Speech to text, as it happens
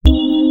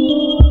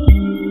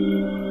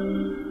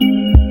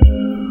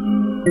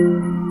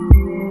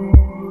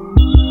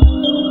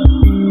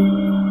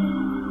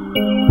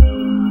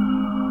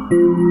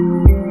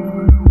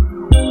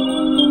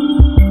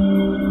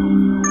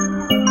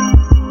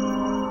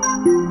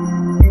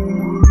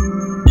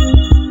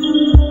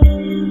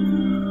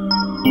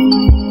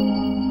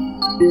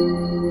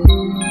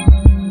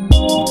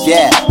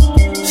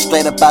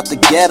about the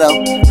ghetto.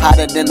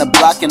 Hotter than the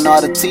block and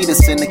all the tea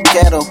that's in the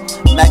kettle.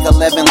 Mac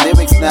 11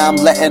 lyrics, now I'm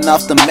letting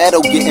off the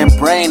metal. Getting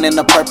brain in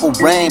the purple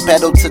rain,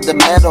 pedal to the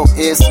metal.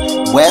 It's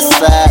West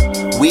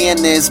Side, we in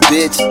this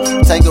bitch.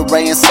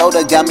 Tangeray and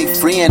soda got me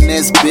free in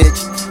this bitch.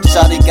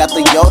 Shawty got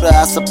the Yoda,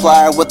 I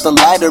supply her with the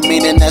lighter,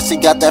 meaning that she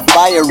got that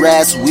fire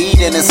ass weed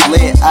and it's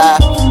lit.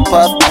 I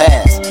puff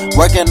pass,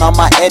 working on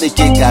my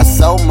etiquette, got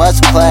so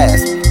much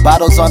class.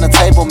 Bottles on the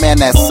table, man,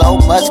 that's so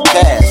much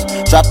cash.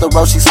 Dropped the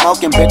roll, she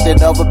smoking, bent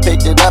it over,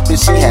 picked it up, and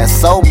she had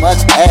so much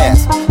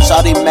ass.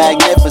 Shawty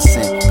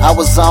magnificent, I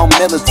was on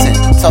militant.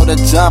 Told her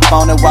jump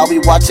on it while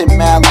we watching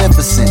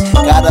Maleficent.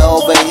 Got her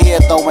over here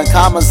throwing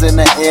commas in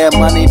the air.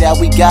 Money that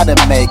we gotta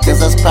make,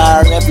 cause there's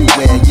power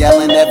everywhere.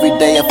 Yelling every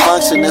day a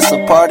function, it's a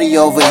party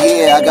over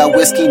here. I got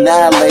whiskey, 9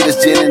 laters,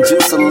 gin and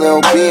juice, a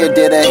little beer.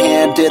 Did her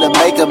hair and did her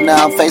makeup,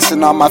 now I'm facing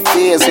all my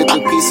fears. Hit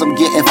the piece, I'm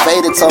getting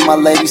faded. Told my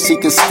lady she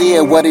can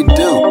steer, what it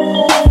do?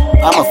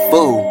 I'm a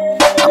fool,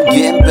 I'm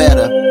getting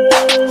better.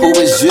 Who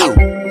is you?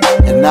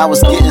 And I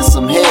was getting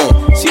some head,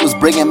 she was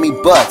bringing me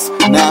bucks.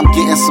 Now I'm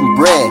getting some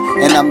bread,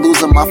 and I'm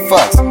losing my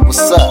fucks.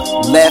 What's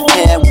up? Left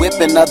hand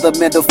whipping, other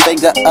middle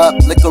finger up.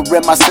 Liquor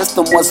in my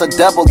system was a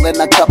double in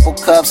a couple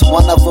cups.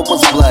 One of them was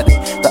bloody,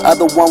 the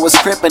other one was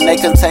crippin'. They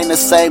contain the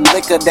same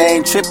liquor,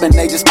 they ain't trippin',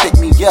 they just pick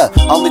me up.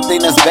 Only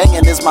thing that's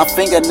banging is my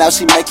finger, now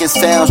she making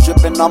sounds.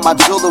 Dripping on my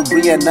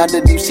jewelry, and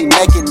underneath she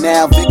naked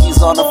now.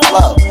 Vicky's on the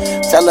floor,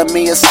 telling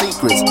me her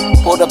secrets.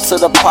 Pulled up to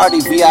the party,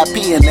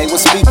 VIP, and they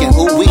was speaking.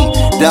 Ooh, we,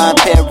 Don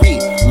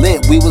Perry,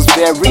 lit, we was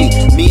very.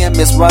 Me and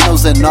Miss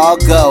Runnels and all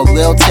go.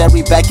 Lil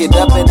Terry back it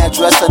up in that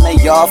dress and they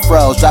all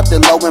froze. Dropped it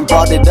low and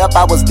brought it up,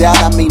 I was down,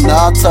 I mean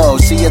all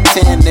told. She a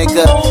 10,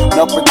 nigga,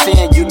 no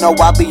pretend, you know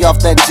I be off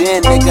that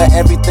gin, nigga.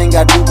 Everything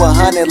I do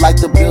 100 like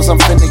the bills I'm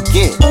finna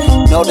get.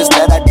 Notice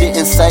that I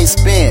didn't say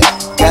spend.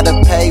 Gotta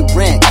pay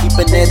rent,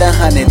 keeping it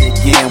 100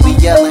 again. We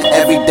yelling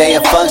every day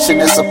a function,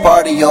 it's a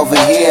party over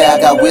here. I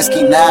got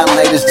whiskey, 9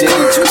 laters, gin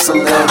and juice, a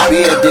little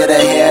beer. Did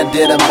her hair and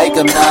did her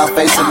makeup, now I'm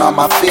facing all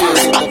my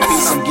fears. Hit the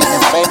piece, I'm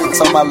getting faded.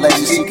 Told my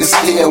lady she can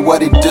steer,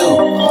 what it do?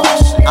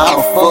 I'm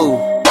a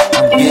fool,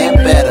 I'm getting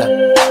better.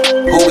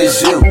 Who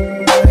is you?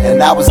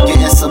 And I was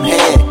getting some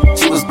head,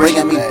 she was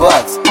bringing me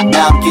bucks.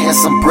 Now I'm getting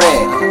some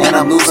bread, and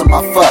I'm losing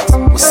my fucks.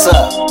 What's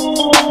up?